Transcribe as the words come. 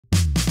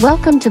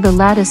Welcome to the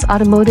Lattice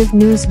Automotive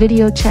News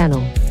video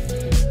channel.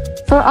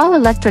 For all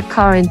electric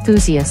car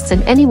enthusiasts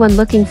and anyone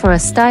looking for a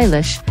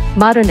stylish,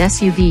 modern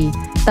SUV,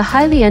 the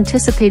highly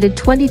anticipated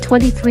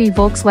 2023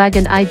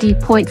 Volkswagen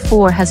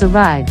ID.4 has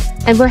arrived,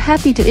 and we're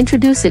happy to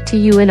introduce it to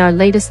you in our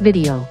latest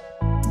video.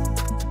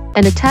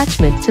 An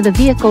attachment to the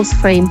vehicle's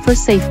frame for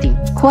safety.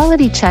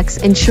 Quality checks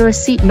ensure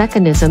seat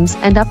mechanisms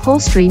and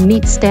upholstery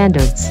meet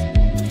standards.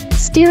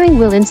 Steering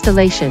wheel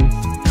installation.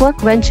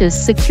 Torque wrenches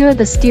secure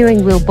the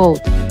steering wheel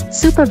bolt,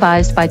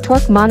 supervised by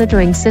torque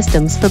monitoring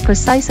systems for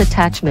precise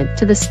attachment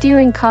to the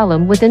steering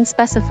column within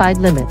specified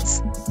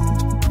limits.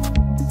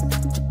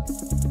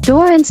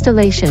 Door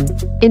installation.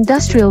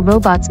 Industrial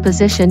robots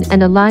position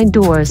and align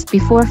doors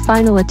before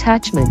final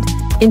attachment,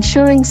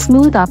 ensuring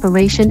smooth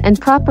operation and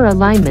proper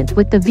alignment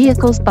with the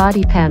vehicle's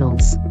body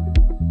panels.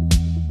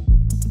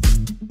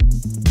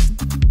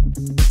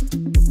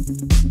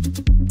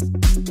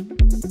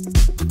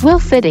 Wheel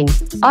fitting.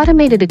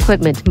 Automated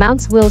equipment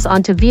mounts wheels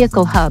onto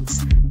vehicle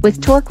hubs, with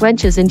torque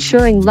wrenches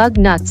ensuring lug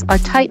nuts are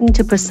tightened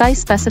to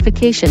precise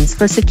specifications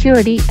for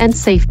security and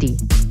safety.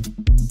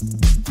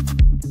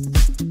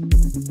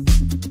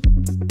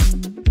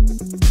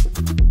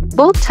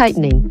 Bolt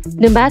tightening.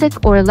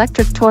 Pneumatic or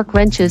electric torque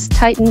wrenches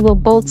tighten wheel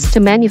bolts to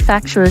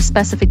manufacturer's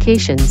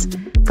specifications,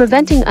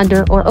 preventing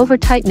under or over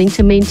tightening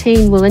to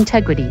maintain wheel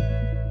integrity.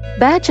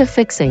 Badge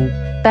affixing.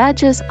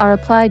 Badges are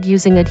applied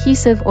using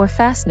adhesive or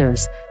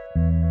fasteners,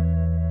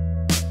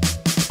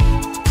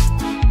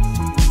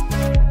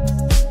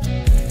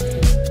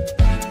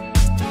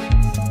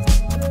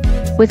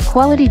 with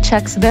quality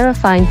checks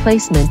verifying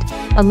placement,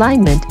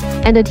 alignment,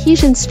 and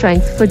adhesion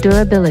strength for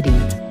durability.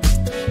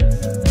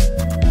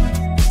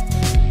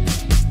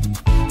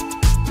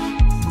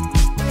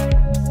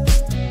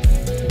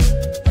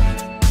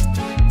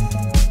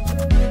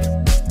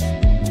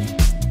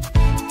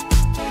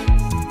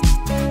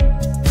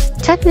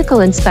 Technical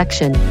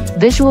inspection,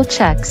 visual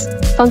checks,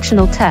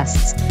 functional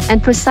tests,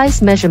 and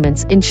precise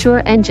measurements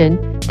ensure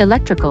engine,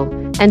 electrical,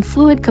 and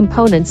fluid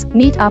components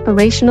meet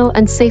operational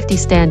and safety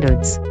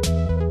standards.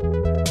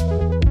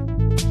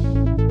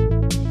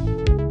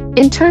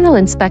 Internal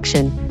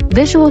inspection.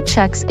 Visual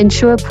checks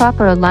ensure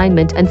proper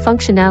alignment and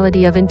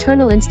functionality of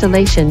internal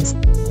installations.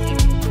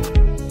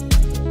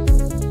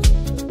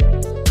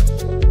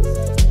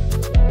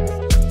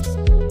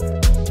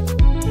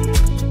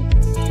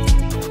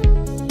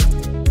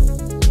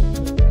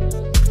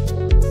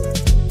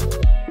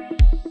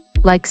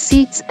 Like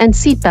seats and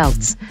seat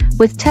belts,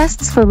 with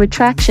tests for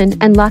retraction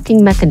and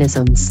locking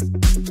mechanisms.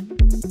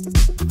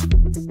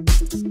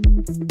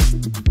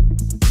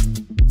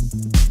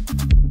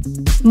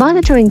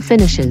 Monitoring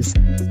finishes.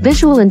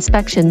 Visual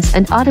inspections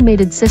and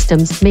automated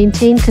systems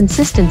maintain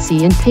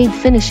consistency in paint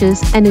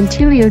finishes and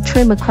interior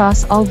trim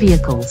across all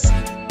vehicles.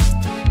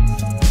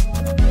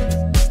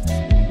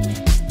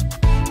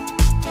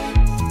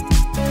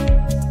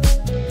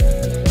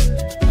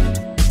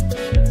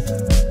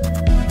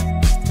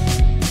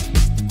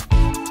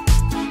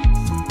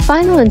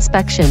 Final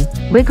inspection,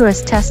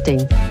 rigorous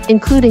testing,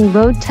 including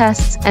road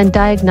tests and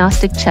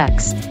diagnostic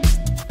checks.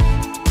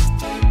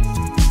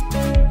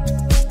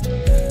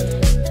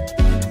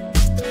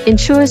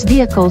 Ensures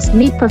vehicles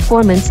meet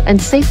performance and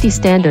safety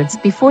standards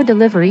before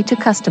delivery to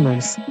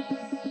customers.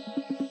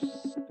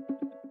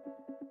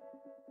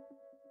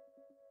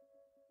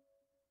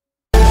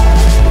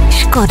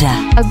 Skoda.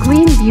 A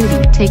green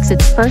beauty takes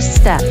its first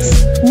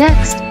steps.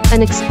 Next,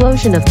 an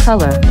explosion of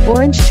color,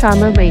 Orange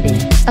Charmer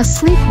rating. A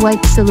sleek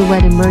white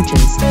silhouette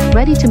emerges,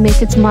 ready to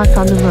make its mark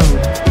on the road.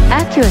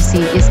 Accuracy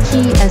is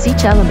key as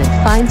each element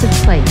finds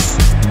its place.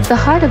 The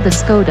heart of the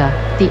Skoda,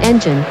 the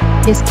engine,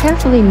 is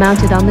carefully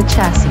mounted on the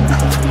chassis.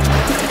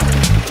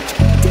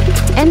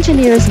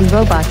 Engineers and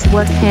robots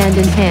work hand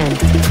in hand,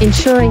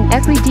 ensuring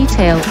every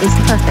detail is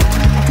perfect.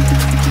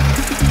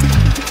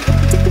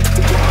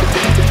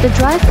 The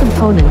drive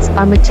components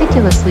are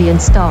meticulously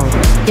installed,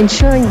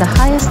 ensuring the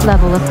highest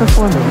level of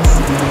performance.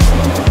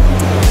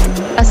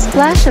 A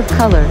splash of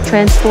color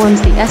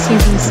transforms the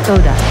SUV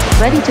Skoda,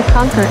 ready to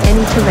conquer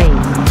any terrain.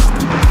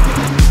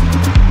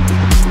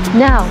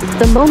 Now,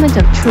 the moment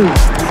of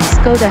truth,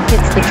 Skoda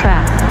hits the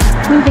track,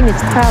 proving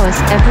its prowess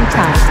every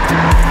time.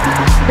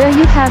 There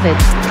you have it,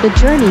 the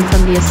journey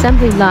from the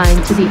assembly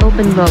line to the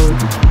open road,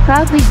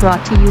 proudly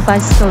brought to you by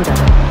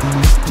Skoda.